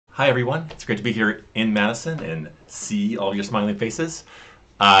Hi everyone, it's great to be here in Madison and see all of your smiling faces.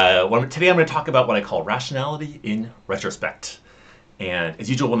 Today I'm going to talk about what I call rationality in retrospect. And as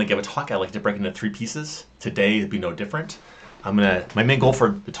usual, when I give a talk, I like to break it into three pieces. Today it'll be no different. My main goal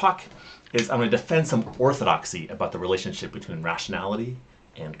for the talk is I'm going to defend some orthodoxy about the relationship between rationality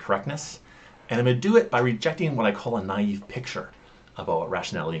and correctness. And I'm going to do it by rejecting what I call a naive picture about what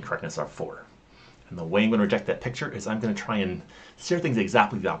rationality and correctness are for. And the way I'm going to reject that picture is I'm going to try and steer things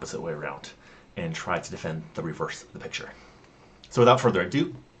exactly the opposite way around and try to defend the reverse of the picture. So without further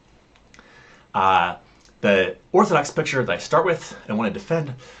ado, the orthodox picture that I start with and want to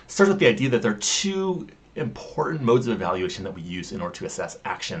defend starts with the idea that there are two important modes of evaluation that we use in order to assess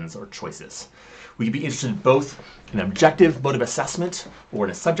actions or choices. We can be interested both in an objective mode of assessment or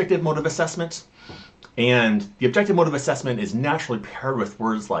in a subjective mode of assessment. And the objective mode of assessment is naturally paired with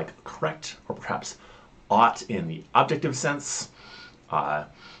words like correct or perhaps ought in the objective sense.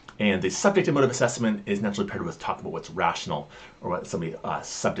 And the subjective mode of assessment is naturally paired with talk about what's rational or what somebody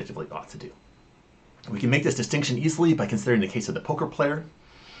subjectively ought to do. We can make this distinction easily by considering the case of the poker player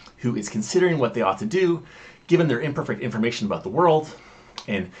who is considering what they ought to do given their imperfect information about the world.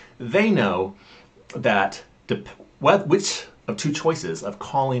 And they know that which of two choices of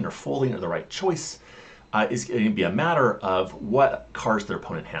calling or folding are the right choice is going to be a matter of what cards their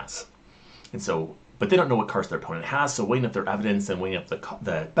opponent has. And so, but they don't know what cards their opponent has, so weighing up their evidence and weighing up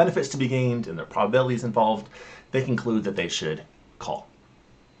the benefits to be gained and the probabilities involved, they conclude that they should call.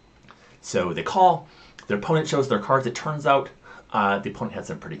 So they call, their opponent shows their cards, it turns out the opponent had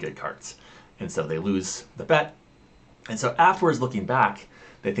some pretty good cards. And so they lose the bet. And so afterwards, looking back,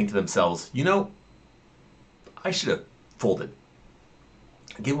 they think to themselves, you know, I should have folded.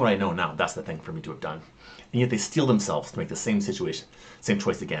 Given what I know now, that's the thing for me to have done. And yet they steel themselves to make the same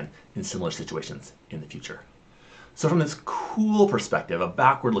choice again in similar situations in the future. So from this cool perspective, a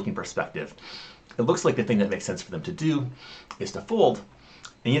backward-looking perspective, it looks like the thing that makes sense for them to do is to fold,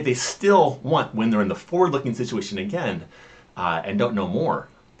 and yet they still want, when they're in the forward-looking situation again and don't know more,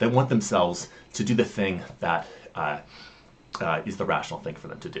 they want themselves to do the thing that is the rational thing for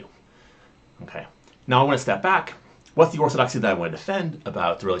them to do. Okay. Now I want to step back. What's the orthodoxy that I want to defend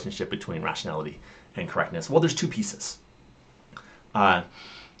about the relationship between rationality and correctness? Well, there's two pieces about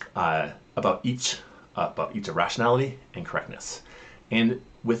each of rationality and correctness. And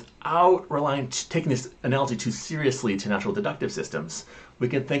without taking this analogy too seriously to natural deductive systems, we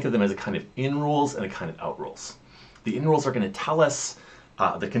can think of them as a kind of in rules and a kind of out rules. The in rules are going to tell us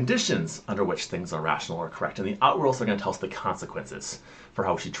the conditions under which things are rational or correct, and the out rules are going to tell us the consequences for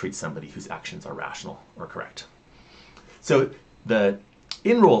how we should treat somebody whose actions are rational or correct. So the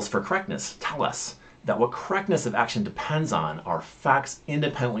in rules for correctness tell us that what correctness of action depends on are facts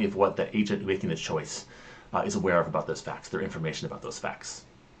independently of what the agent making the choice is aware of about those facts, their information about those facts.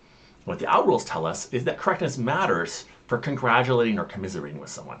 What the out rules tell us is that correctness matters for congratulating or commiserating with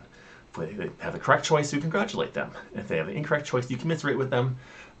someone. If they have the correct choice, you congratulate them. If they have the incorrect choice, you commiserate with them,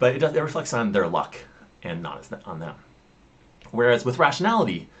 but it reflects on their luck and not on them. Whereas with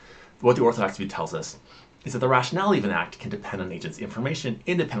rationality, what the orthodox view tells us is that the rationality of an act can depend on the agent's information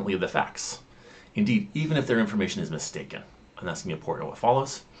independently of the facts. Indeed, even if their information is mistaken. And that's going to be important to what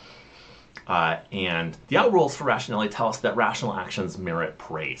follows. And the out rules for rationality tell us that rational actions merit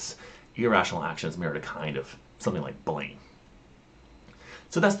praise. Irrational actions merit a kind of something like blame.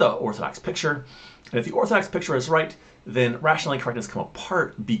 So that's the orthodox picture. And if the orthodox picture is right, then rationality and correctness come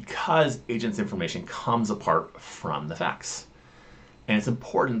apart because agent's information comes apart from the facts. And it's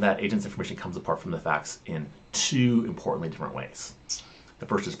important that agent's information comes apart from the facts in two importantly different ways. The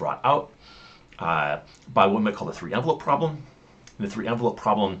first is brought out by what we might call the three-envelope problem. In the three-envelope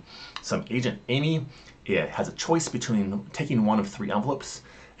problem, some agent, Amy, has a choice between taking one of three envelopes,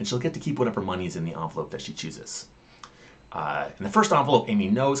 and she'll get to keep whatever money is in the envelope that she chooses. In the first envelope, Amy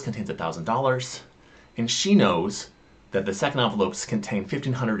knows contains $1,000, and she knows that the second envelopes contain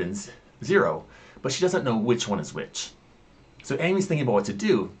 $1,500 and zero, but she doesn't know which one is which. So Amy's thinking about what to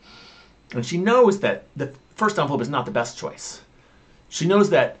do, and she knows that the first envelope is not the best choice. She knows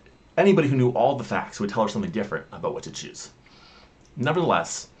that anybody who knew all the facts would tell her something different about what to choose.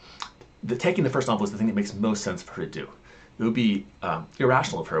 Nevertheless, taking the first envelope is the thing that makes most sense for her to do. It would be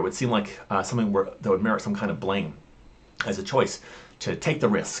irrational of her. It would seem like something that would merit some kind of blame as a choice to take the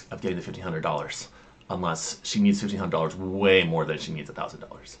risk of getting the $1,500 unless she needs $1,500 way more than she needs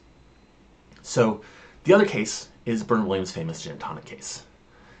 $1,000. So the other case is Bernard Williams' famous gin and tonic case.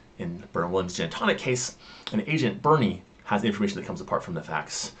 In Bernard Williams' gin and tonic case, an agent, Bernie, has information that comes apart from the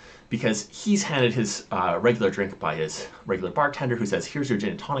facts because he's handed his regular drink by his regular bartender who says, here's your gin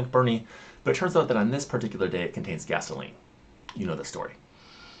and tonic, Bernie, but it turns out that on this particular day it contains gasoline. You know the story.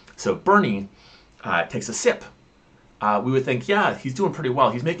 So if Bernie takes a sip, we would think, yeah, he's doing pretty well.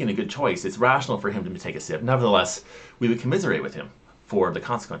 He's making a good choice. It's rational for him to take a sip. Nevertheless, we would commiserate with him for the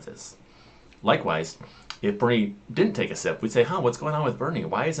consequences. Likewise, if Bernie didn't take a sip, we'd say, huh, what's going on with Bernie?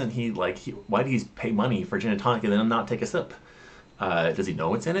 Why isn't he like, why did he pay money for gin and tonic and then not take a sip? Does he know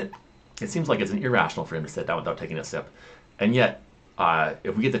what's in it? It seems like it's irrational for him to sit down without taking a sip. And yet,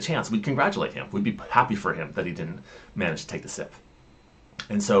 if we get the chance, we'd congratulate him. We'd be happy for him that he didn't manage to take the sip.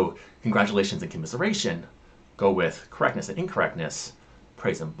 And so, congratulations and commiseration go with correctness and incorrectness.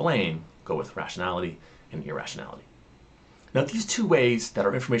 Praise and blame go with rationality and irrationality. Now, these two ways that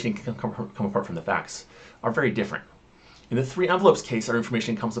our information can come apart from the facts are very different. In the three envelopes case, our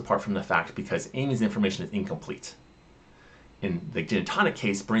information comes apart from the fact because Amy's information is incomplete. In the gin and tonic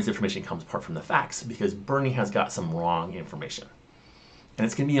case, Bernie's information comes apart from the facts because Bernie has got some wrong information. And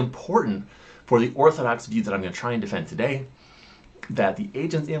it's going to be important for the orthodox view that I'm going to try and defend today that the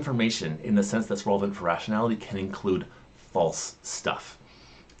agent's information, in the sense that's relevant for rationality, can include false stuff.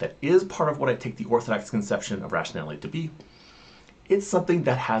 That is part of what I take the orthodox conception of rationality to be. It's something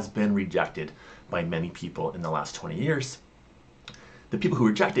that has been rejected by many people in the last 20 years. The people who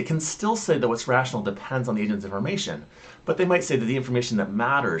reject it can still say that what's rational depends on the agent's information, but they might say that the information that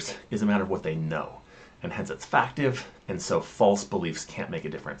matters is a matter of what they know, and hence it's factive, and so false beliefs can't make a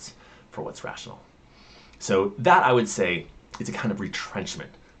difference for what's rational. So that, I would say, is a kind of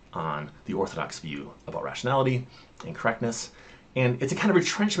retrenchment on the orthodox view about rationality and correctness. And it's a kind of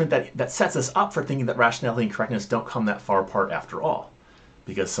retrenchment that sets us up for thinking that rationality and correctness don't come that far apart after all.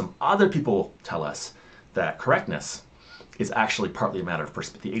 Because some other people tell us that correctness is actually partly a matter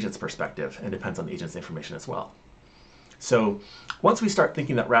of the agent's perspective and depends on the agent's information as well. So once we start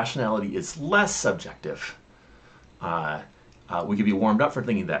thinking that rationality is less subjective, we could be warmed up for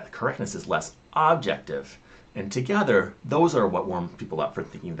thinking that correctness is less objective. And together, those are what warm people up for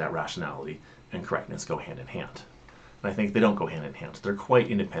thinking that rationality and correctness go hand in hand. And I think they don't go hand in hand. They're quite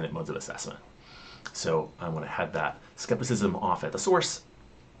independent modes of assessment. So I want to head that skepticism off at the source.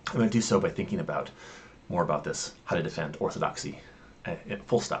 I'm going to do so by thinking more about this, how to defend orthodoxy,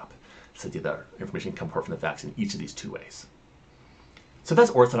 full stop. It's the idea that information can come apart from the facts in each of these two ways. So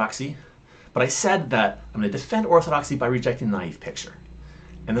that's orthodoxy. But I said that I'm going to defend orthodoxy by rejecting the naive picture.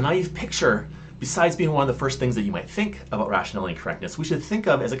 And the naive picture, besides being one of the first things that you might think about rationality and correctness, we should think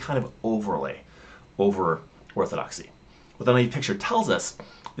of as a kind of overlay over orthodoxy. What the naive picture tells us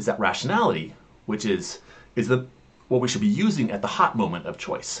is that rationality, which is what we should be using at the hot moment of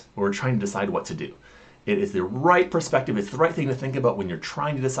choice, where we're trying to decide what to do. It is the right perspective, it's the right thing to think about when you're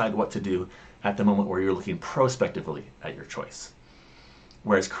trying to decide what to do at the moment where you're looking prospectively at your choice.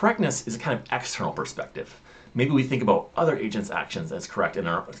 Whereas correctness is a kind of external perspective. Maybe we think about other agents' actions as correct. In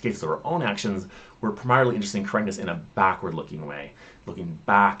our case of our own actions, we're primarily interested in correctness in a backward-looking way, looking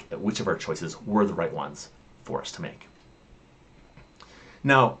back at which of our choices were the right ones for us to make.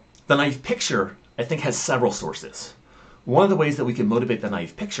 Now, the naive picture, I think, has several sources. One of the ways that we can motivate the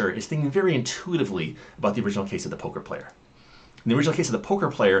naive picture is thinking very intuitively about the original case of the poker player. In the original case of the poker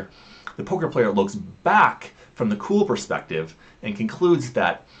player looks back from the cool perspective and concludes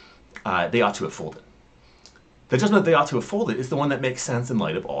that they ought to have folded. The judgment that they ought to have folded is the one that makes sense in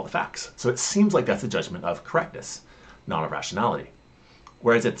light of all the facts. So it seems like that's a judgment of correctness, not of rationality.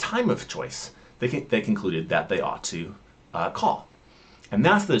 Whereas at time of choice, they concluded that they ought to call. And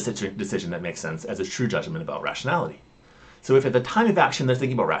that's the decision that makes sense as a true judgment about rationality. So if at the time of action they're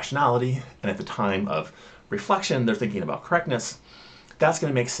thinking about rationality, and at the time of reflection they're thinking about correctness, that's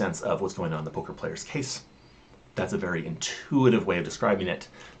going to make sense of what's going on in the poker player's case. That's a very intuitive way of describing it.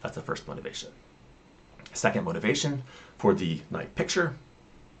 That's the first motivation. Second motivation for the naive picture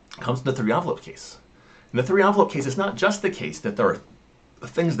comes in the three-envelope case. In the three-envelope case, it's not just the case that there are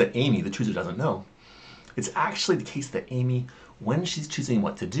things that Amy, the chooser, doesn't know. It's actually the case that Amy, when she's choosing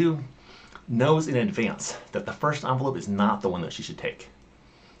what to do, knows in advance that the first envelope is not the one that she should take.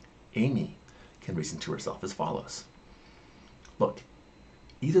 Amy can reason to herself as follows. Look,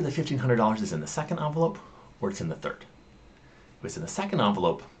 either the $1,500 is in the second envelope or it's in the third. If it's in the second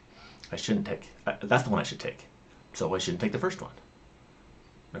envelope, I shouldn't take, that's the one I should take. So I shouldn't take the first one.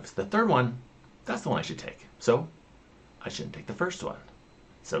 If it's the third one, that's the one I should take. So I shouldn't take the first one.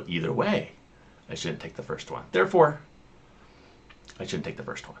 So either way, I shouldn't take the first one. Therefore, I shouldn't take the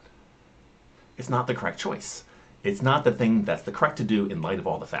first one. It's not the correct choice. It's not the thing that's the correct to do in light of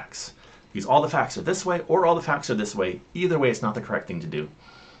all the facts. Because all the facts are this way or all the facts are this way. Either way, it's not the correct thing to do.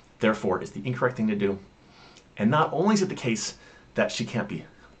 Therefore, it's the incorrect thing to do. And not only is it the case that she can't be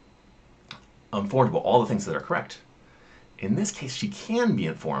informed about all the things that are correct, in this case, she can be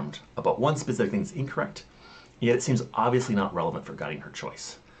informed about one specific thing that's incorrect, yet it seems obviously not relevant for guiding her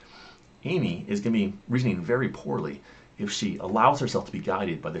choice. Amy is going to be reasoning very poorly if she allows herself to be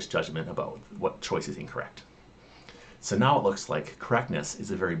guided by this judgment about what choice is incorrect. So now it looks like correctness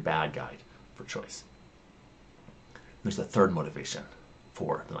is a very bad guide for choice. There's a third motivation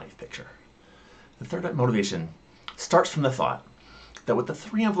for the naive picture. The third motivation starts from the thought that what the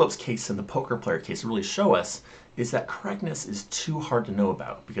three envelopes case and the poker player case really show us is that correctness is too hard to know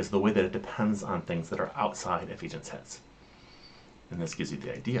about because of the way that it depends on things that are outside of agents' heads. And this gives you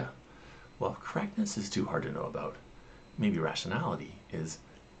the idea. Well, if correctness is too hard to know about, maybe rationality is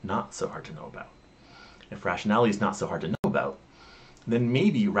not so hard to know about. If rationality is not so hard to know about, then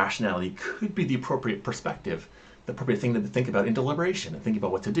maybe rationality could be the appropriate perspective, the appropriate thing to think about in deliberation and think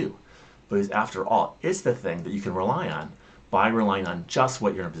about what to do. Because after all, it's the thing that you can rely on by relying on just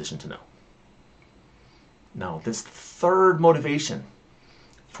what you're in a position to know. Now, this third motivation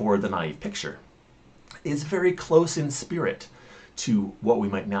for the naive picture is very close in spirit to what we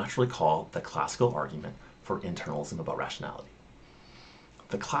might naturally call the classical argument for internalism about rationality.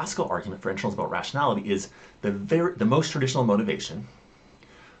 The classical argument for internalism about rationality is the most traditional motivation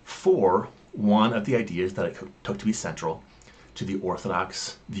for one of the ideas that I took to be central to the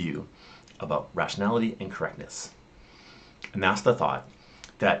orthodox view about rationality and correctness. And that's the thought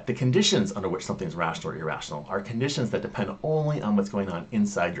that the conditions under which something is rational or irrational are conditions that depend only on what's going on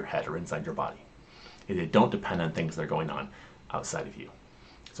inside your head or inside your body. They don't depend on things that are going on outside of you.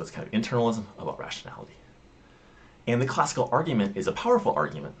 So it's kind of internalism about rationality. And the classical argument is a powerful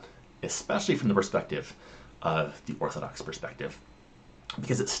argument, especially from the perspective of the orthodox perspective,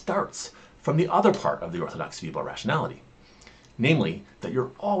 because it starts from the other part of the orthodox view about rationality, namely that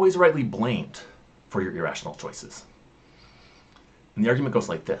you're always rightly blamed for your irrational choices. And the argument goes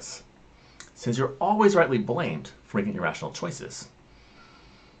like this. Since you're always rightly blamed for making irrational choices,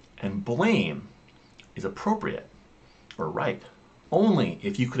 and blame is appropriate or right only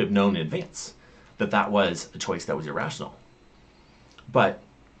if you could have known in advance that that was a choice that was irrational. But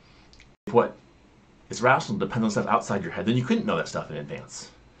if what is rational depends on stuff outside your head, then you couldn't know that stuff in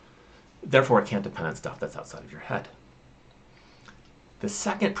advance. Therefore, it can't depend on stuff that's outside of your head. The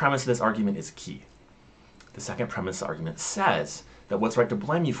second premise of this argument is key. The second premise of the argument says that what's right to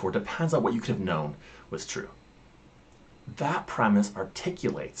blame you for depends on what you could have known was true. That premise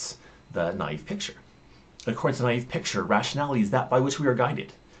articulates the naive picture. According to the naive picture, rationality is that by which we are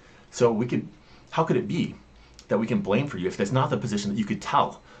guided. So how could it be that we can blame for you if that's not the position that you could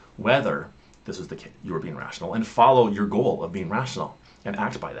tell whether this was the case, you were being rational, and follow your goal of being rational and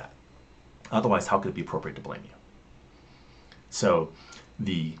act by that? Otherwise, how could it be appropriate to blame you? So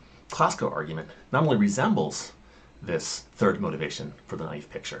the classical argument not only resembles this third motivation for the naive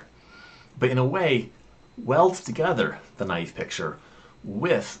picture, but in a way welds together the naive picture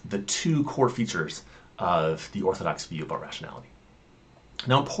with the two core features of the orthodox view about rationality.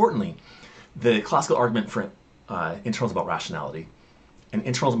 Now, importantly, the classical argument for internals about rationality and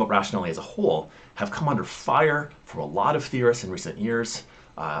internals about rationality as a whole have come under fire from a lot of theorists in recent years,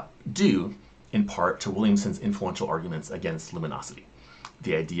 due in part to Williamson's influential arguments against luminosity.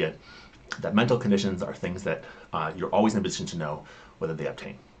 The idea that mental conditions are things that you're always in a position to know whether they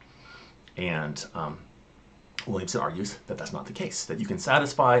obtain. And Williamson argues that that's not the case, that you can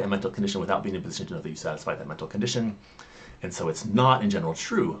satisfy a mental condition without being in a position to know that you satisfy that mental condition. And so it's not in general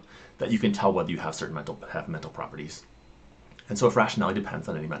true that you can tell whether you have certain mental properties. And so if rationality depends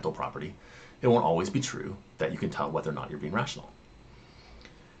on any mental property, it won't always be true that you can tell whether or not you're being rational.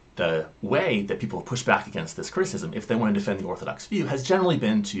 The way that people push back against this criticism, if they want to defend the orthodox view, has generally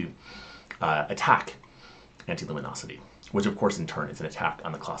been to attack anti-luminosity, which of course in turn is an attack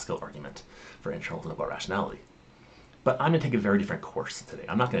on the classical argument for internalism about rationality. But I'm going to take a very different course today.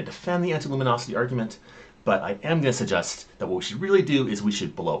 I'm not going to defend the anti-luminosity argument, but I am going to suggest that what we should really do is we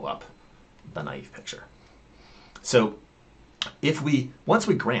should blow up the naive picture. So once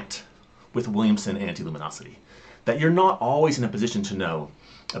we grant with Williamson and anti-luminosity that you're not always in a position to know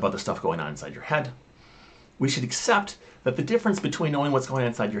about the stuff going on inside your head, we should accept that the difference between knowing what's going on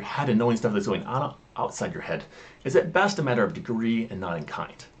inside your head and knowing stuff that's going on outside your head is at best a matter of degree and not in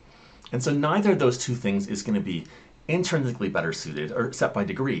kind. And so neither of those two things is going to be intrinsically better suited, or except by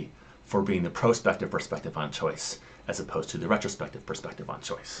degree, for being the prospective perspective on choice as opposed to the retrospective perspective on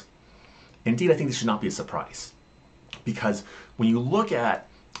choice. Indeed, I think this should not be a surprise, because when you look at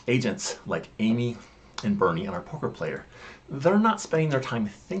agents like Amy and Bernie and our poker player, they're not spending their time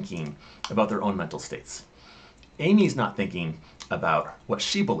thinking about their own mental states. Amy's not thinking about what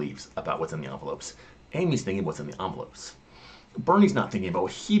she believes about what's in the envelopes. Amy's thinking what's in the envelopes. Bernie's not thinking about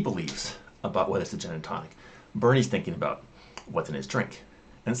what he believes about whether it's a gin and tonic. Bernie's thinking about what's in his drink.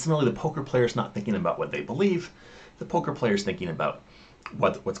 And similarly, the poker player's not thinking about what they believe. The poker player's thinking about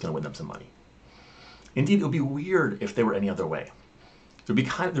what's going to win them some money. Indeed, it would be weird if they were any other way. There'd be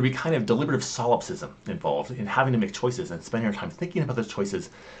kind of deliberative solipsism involved in having to make choices and spending our time thinking about those choices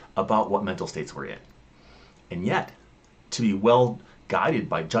about what mental states we're in. And yet, to be well guided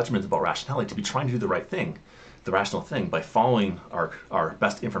by judgments about rationality, to be trying to do the right thing, the rational thing, by following our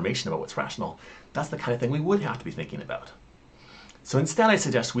best information about what's rational, that's the kind of thing we would have to be thinking about. So instead, I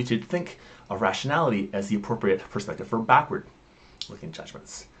suggest we should think of rationality as the appropriate perspective for backward-looking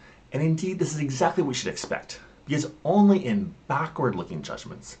judgments. And indeed, this is exactly what we should expect, because only in backward-looking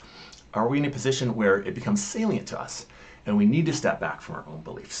judgments are we in a position where it becomes salient to us, and we need to step back from our own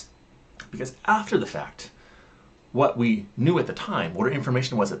beliefs. Because after the fact, what we knew at the time, what our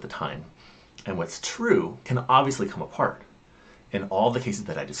information was at the time, and what's true can obviously come apart. In all the cases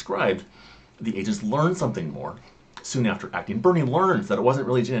that I described, the agents learn something more soon after acting. Bernie learns that it wasn't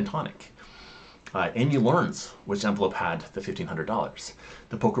really gin and tonic. Amy learns which envelope had the $1,500.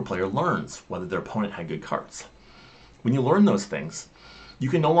 The poker player learns whether their opponent had good cards. When you learn those things, you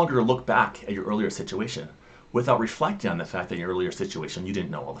can no longer look back at your earlier situation without reflecting on the fact that in your earlier situation you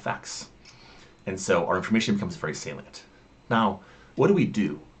didn't know all the facts. And so our information becomes very salient. Now, what do we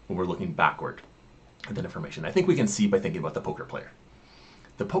do when we're looking backward at that information? I think we can see by thinking about the poker player.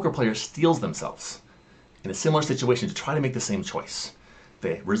 The poker player steels themselves in a similar situation to try to make the same choice.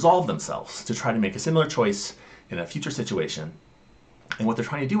 They resolve themselves to try to make a similar choice in a future situation. And what they're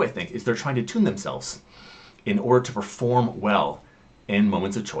trying to do, I think, is they're trying to tune themselves in order to perform well in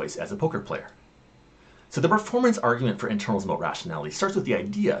moments of choice as a poker player. So the performance argument for internals about rationality starts with the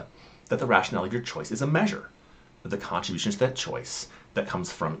idea that the rationality of your choice is a measure of the contributions to that choice that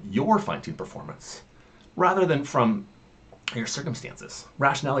comes from your fine-tuned performance, rather than from your circumstances.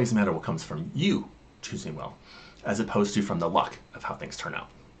 Rationality is a matter of what comes from you choosing well, as opposed to from the luck of how things turn out.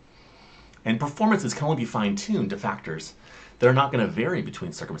 And performances can only be fine-tuned to factors that are not going to vary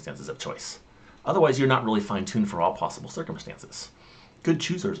between circumstances of choice. Otherwise, you're not really fine-tuned for all possible circumstances. Good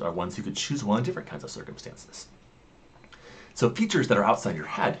choosers are ones who could choose well in different kinds of circumstances. So features that are outside your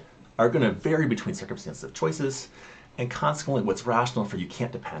head are going to vary between circumstances of choices, and consequently what's rational for you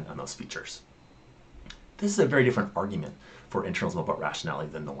can't depend on those features. This is a very different argument for internals about rationality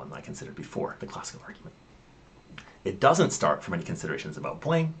than the one I considered before, the classical argument. It doesn't start from any considerations about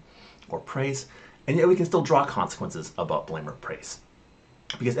blame or praise, and yet we can still draw consequences about blame or praise.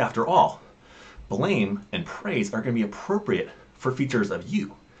 Because after all, blame and praise are going to be appropriate for features of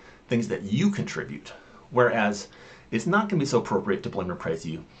you, things that you contribute, whereas it's not going to be so appropriate to blame or praise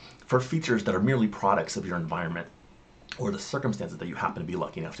you for features that are merely products of your environment or the circumstances that you happen to be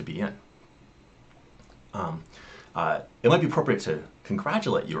lucky enough to be in. It might be appropriate to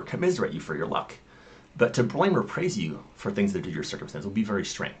congratulate you or commiserate you for your luck, but to blame or praise you for things that are due to your circumstance would be very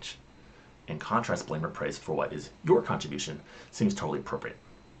strange. In contrast, blame or praise for what is your contribution seems totally appropriate.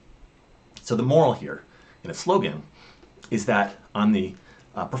 So the moral here, in a slogan, is that on the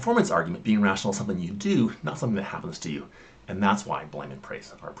performance argument, being rational is something you do, not something that happens to you. And that's why blame and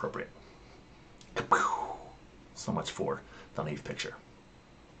praise are appropriate. So much for the naive picture.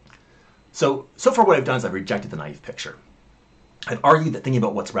 So far what I've done is I've rejected the naive picture. I've argued that thinking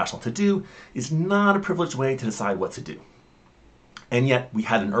about what's rational to do is not a privileged way to decide what to do. And yet we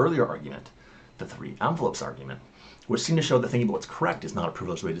had an earlier argument, the three envelopes argument, which seemed to show that thinking about what's correct is not a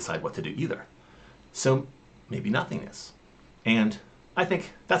privileged way to decide what to do either. So maybe nothing is. And I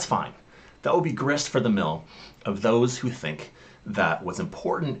think that's fine. That would be grist for the mill of those who think that what's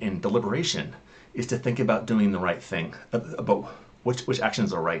important in deliberation is to think about doing the right thing, about which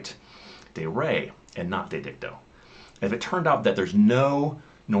actions are right de re and not de dicto. If it turned out that there's no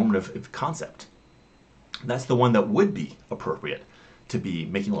normative concept, that's the one that would be appropriate to be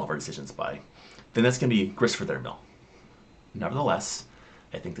making all of our decisions by, then that's going to be grist for their mill. Nevertheless,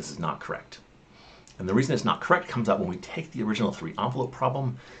 I think this is not correct. And the reason it's not correct comes out when we take the original three envelope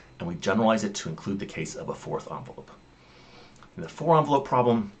problem and we generalize it to include the case of a fourth envelope. In the four envelope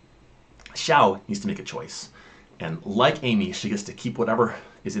problem, Xiao needs to make a choice. And like Amy, she gets to keep whatever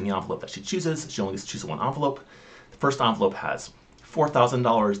is in the envelope that she chooses. She only gets to choose one envelope. The first envelope has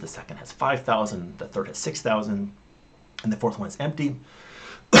 $4,000, the second has $5,000, the third has $6,000, and the fourth one is empty.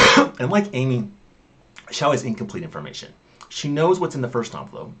 And like Amy, Xiao has incomplete information. She knows what's in the first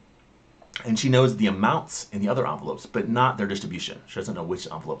envelope, and she knows the amounts in the other envelopes, but not their distribution. She doesn't know which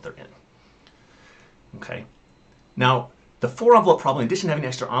envelope they're in. Okay. Now, the four envelope problem, in addition to having an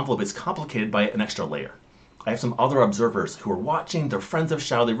extra envelope, is complicated by an extra layer. I have some other observers who are watching. They're friends of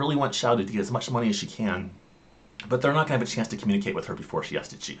Xiao. They really want Xiao to get as much money as she can, but they're not going to have a chance to communicate with her before she has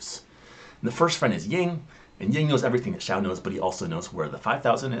to choose. And the first friend is Ying, and Ying knows everything that Xiao knows, but he also knows where the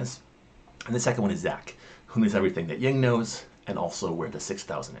 5,000 is. And the second one is Zach, who knows everything that Ying knows and also where the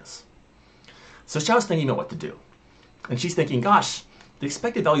 6,000 is. So Xiao's thinking about what to do. And she's thinking, gosh, the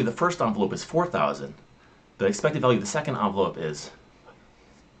expected value of the first envelope is 4,000. The expected value of the second envelope is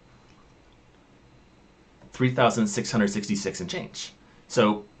 3,666 and change.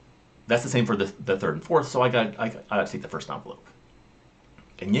 So that's the same for the third and fourth, so I got to take the first envelope.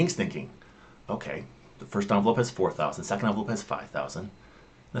 And Ying's thinking, okay, the first envelope has 4,000, second envelope has 5,000.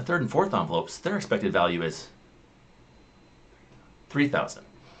 The third and fourth envelopes, their expected value is 3,000.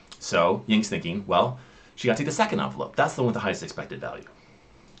 So Ying's thinking, well, she got to take the second envelope. That's the one with the highest expected value.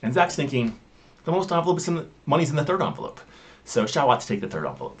 And Zach's thinking, the most envelope is money's in the third envelope. So Xiao ought to take the third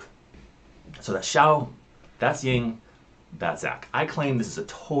envelope. So that's Xiao, that's Ying, that's Zach. I claim this is a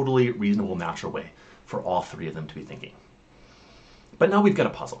totally reasonable, natural way for all three of them to be thinking. But now we've got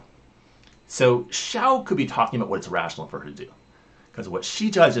a puzzle. So Xiao could be talking about what it's rational for her to do, because what she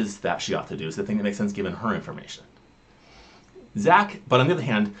judges that she ought to do is the thing that makes sense given her information. Zach, but on the other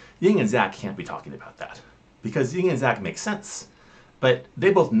hand, Ying and Zach can't be talking about that, because Ying and Zach make sense, but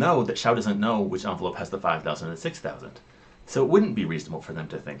they both know that Xiao doesn't know which envelope has the 5,000 and the 6,000. So it wouldn't be reasonable for them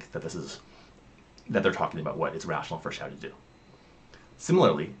to think that that they're talking about what is rational for Xiao to do.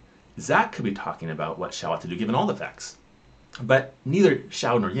 Similarly, Zach could be talking about what Xiao ought to do given all the facts. But neither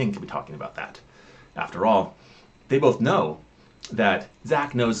Xiao nor Ying could be talking about that. After all, they both know that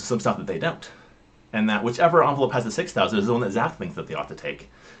Zach knows some stuff that they don't. And that whichever envelope has the 6,000 is the one that Zach thinks that they ought to take.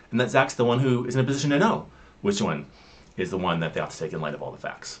 And that Zach's the one who is in a position to know which one is the one that they ought to take in light of all the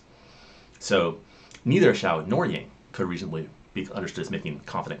facts. So neither Xiao nor Ying could reasonably be understood as making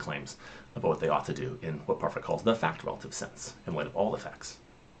confident claims about what they ought to do in what Parfit calls the fact relative sense in light of all the facts.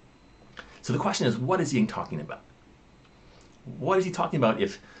 So the question is, what is Ying talking about? What is he talking about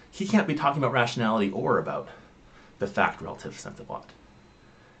if he can't be talking about rationality or about the fact relative sense of ought?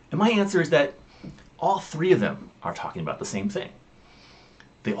 And my answer is that all three of them are talking about the same thing.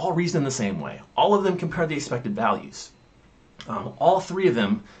 They all reason in the same way. All of them compare the expected values. All three of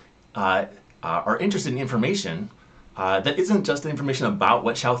them are interested in information that isn't just information about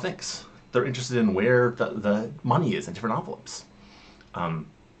what Xiao thinks. They're interested in where the money is in different envelopes.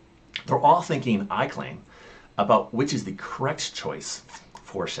 They're all thinking, I claim, about which is the correct choice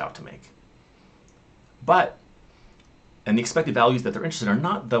for Xiao to make. And the expected values that they're interested in are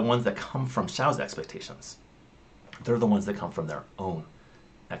not the ones that come from Xiao's expectations. They're the ones that come from their own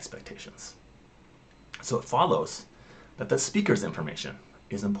expectations. So it follows that the speaker's information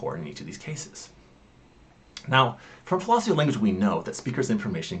is important in each of these cases. Now, from philosophy of language, we know that speaker's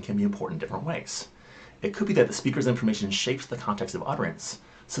information can be important in different ways. It could be that the speaker's information shapes the context of utterance,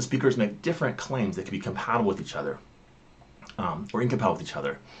 so speakers make different claims that can be compatible with each other or incompatible with each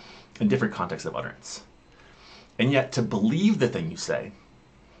other in different contexts of utterance. And yet, to believe the thing you say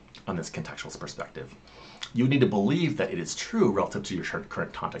on this contextual perspective, you need to believe that it is true relative to your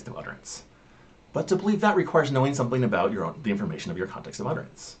current context of utterance. But to believe that requires knowing something about the information of your context of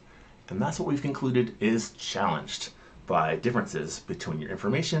utterance. And that's what we've concluded is challenged by differences between your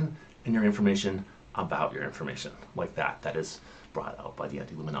information and your information about your information, like that is brought out by the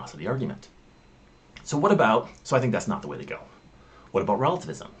anti-luminosity argument. So I think that's not the way to go. What about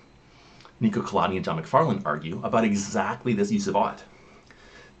relativism? Nico Collodi and John McFarland argue about exactly this use of ought,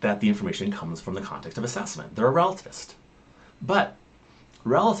 that the information comes from the context of assessment. They're a relativist. But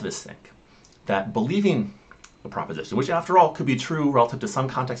relativists think that believing a proposition, which after all could be true relative to some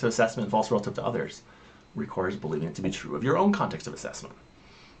context of assessment and false relative to others, requires believing it to be true of your own context of assessment.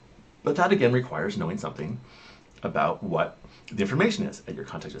 But that again requires knowing something about what the information is at your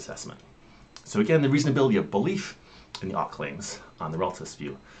context assessment. So again, the reasonability of belief in the ought claims on the relativist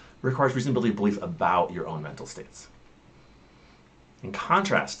view requires reasonability of belief about your own mental states. In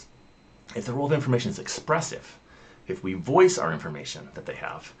contrast, if the role of information is expressive, if we voice our information that they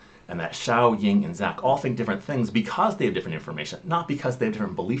have, and that Xiao, Ying, and Zach all think different things because they have different information, not because they have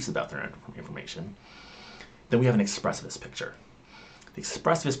different beliefs about their information, then we have an expressivist picture. The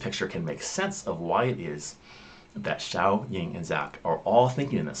expressivist picture can make sense of why it is that Xiao, Ying, and Zach are all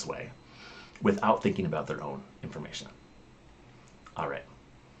thinking in this way without thinking about their own information. All right.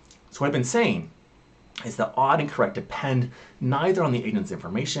 So what I've been saying is that ought and correct depend neither on the agent's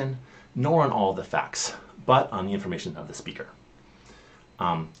information nor on all the facts, but on the information of the speaker.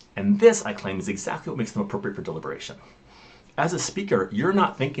 And this, I claim, is exactly what makes them appropriate for deliberation. As a speaker, you're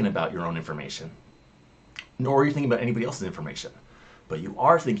not thinking about your own information, nor are you thinking about anybody else's information, but you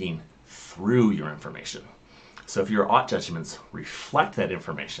are thinking through your information. So if your ought judgments reflect that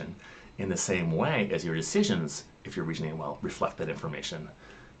information in the same way as your decisions, if you're reasoning well, reflect that information,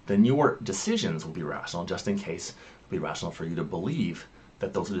 then your decisions will be rational, just in case it will be rational for you to believe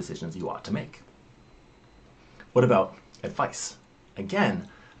that those are decisions you ought to make. What about advice. Again,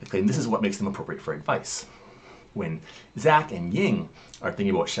 they claim this is what makes them appropriate for advice. When Zach and Ying are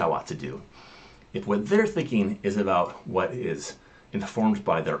thinking about what Xiao ought to do, if what they're thinking is about what is informed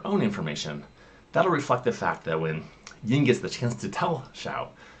by their own information, that'll reflect the fact that when Ying gets the chance to tell Xiao,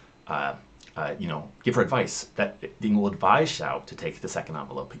 give her advice, that Ying will advise Xiao to take the second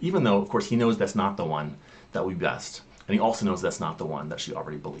envelope, even though, of course, he knows that's not the one that would be best. And he also knows that's not the one that she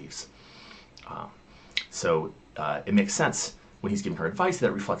already believes. So it makes sense when he's giving her advice that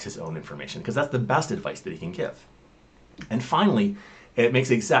it reflects his own information, because that's the best advice that he can give. And finally, it makes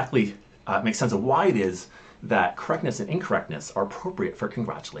sense of why it is that correctness and incorrectness are appropriate for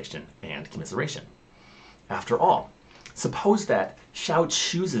congratulation and commiseration. After all, suppose that Xiao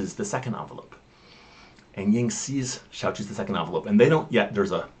chooses the second envelope, and Ying sees Xiao choose the second envelope, and they don't yet,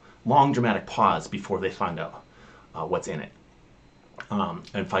 there's a long dramatic pause before they find out what's in it,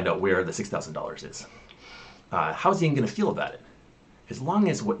 and find out where the $6,000 is. How's Ying going to feel about it? As long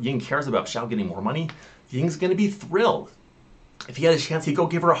as what Ying cares about Xiao getting more money, Ying's going to be thrilled. If he had a chance, he'd go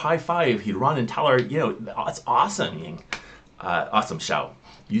give her a high five. He'd run and tell her, that's awesome, Ying. Awesome, Xiao.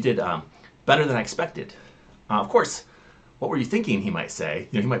 You did better than I expected. Of course, what were you thinking, he might say.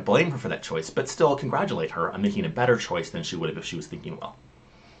 He might blame her for that choice, but still congratulate her on making a better choice than she would have if she was thinking well.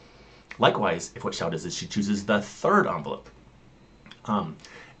 Likewise, if what Xiao does is she chooses the third envelope.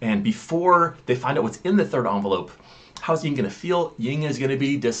 And before they find out what's in the third envelope, how's Ying going to feel? Ying is going to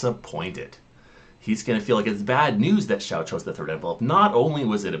be disappointed. He's going to feel like it's bad news that Xiao chose the third envelope. Not only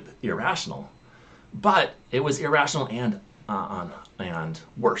was it irrational, but it was irrational and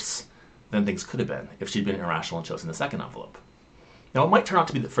worse than things could have been if she'd been irrational and chosen the second envelope. Now, it might turn out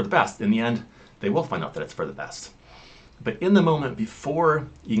to be for the best. In the end, they will find out that it's for the best. But in the moment before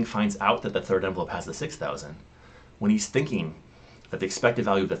Ying finds out that the third envelope has the 6,000, when he's thinking that the expected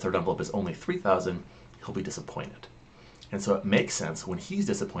value of the third envelope is only 3,000, he'll be disappointed. And so it makes sense when he's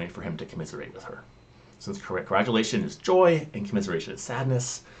disappointed for him to commiserate with her. Since congratulation is joy and commiseration is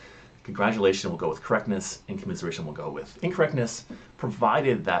sadness, congratulation will go with correctness and commiseration will go with incorrectness,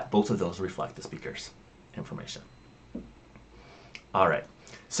 provided that both of those reflect the speaker's information. All right,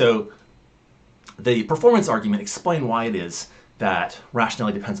 so the performance argument explained why it is that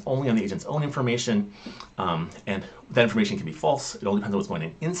rationality depends only on the agent's own information, and that information can be false. It only depends on what's going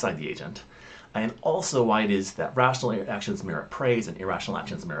on inside the agent. And also why it is that rational actions merit praise and irrational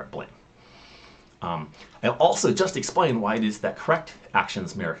actions merit blame. I also just explained why it is that correct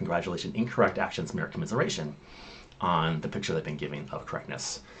actions merit congratulation, incorrect actions merit commiseration on the picture that I've been giving of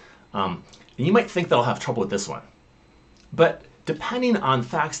correctness. And you might think that I'll have trouble with this one, but depending on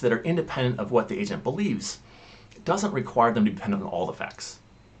facts that are independent of what the agent believes, it doesn't require them to be dependent on all the facts.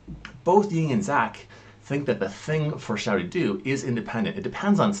 Both Ying and Zach think that the thing for Xiao to do is independent. It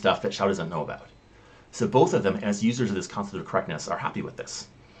depends on stuff that Xiao doesn't know about. So both of them, as users of this concept of correctness, are happy with this.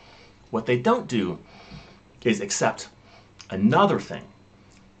 What they don't do is accept another thing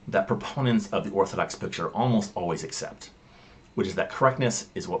that proponents of the orthodox picture almost always accept, which is that correctness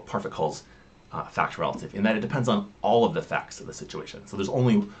is what Parfit calls fact relative, in that it depends on all of the facts of the situation. So there's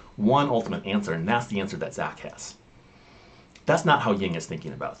only one ultimate answer, and that's the answer that Zach has. That's not how Ying is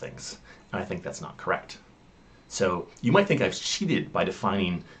thinking about things, and I think that's not correct. So you might think I've cheated by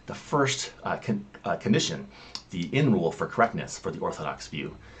defining the first condition, the in rule for correctness for the orthodox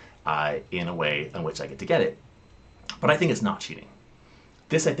view, in a way in which I get to get it. But I think it's not cheating.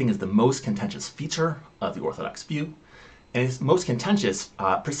 This, I think, is the most contentious feature of the orthodox view. And it's most contentious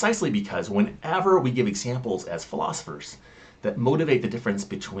precisely because whenever we give examples as philosophers that motivate the difference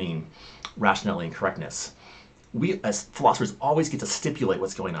between rationality and correctness, we as philosophers always get to stipulate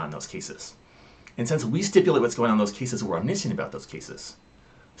what's going on in those cases. And since we stipulate what's going on in those cases, we're omniscient about those cases.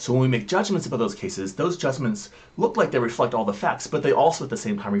 So when we make judgments about those cases, those judgments look like they reflect all the facts, but they also at the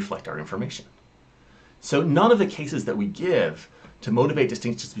same time reflect our information. So none of the cases that we give to motivate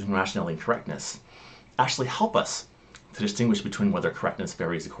distinctions between rationality and correctness actually help us to distinguish between whether correctness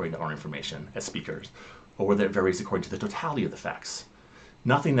varies according to our information as speakers, or whether it varies according to the totality of the facts.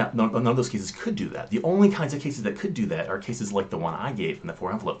 None of those cases could do that. The only kinds of cases that could do that are cases like the one I gave in the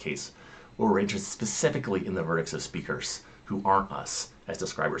 4-envelope case, where we're interested specifically in the verdicts of speakers who aren't us as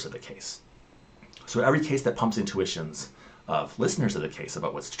describers of the case. So every case that pumps intuitions of listeners of the case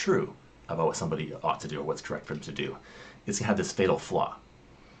about what's true, about what somebody ought to do or what's correct for them to do, is going to have this fatal flaw.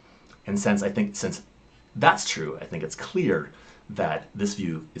 And since that's true, I think it's clear that this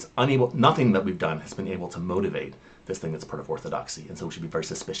view is unable, nothing that we've done has been able to motivate this thing that's part of orthodoxy, and so we should be very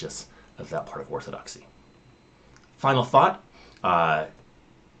suspicious of that part of orthodoxy. Final thought,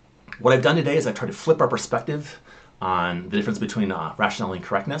 what I've done today is I've tried to flip our perspective on the difference between rationality and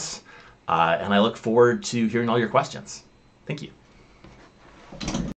correctness, and I look forward to hearing all your questions. Thank you.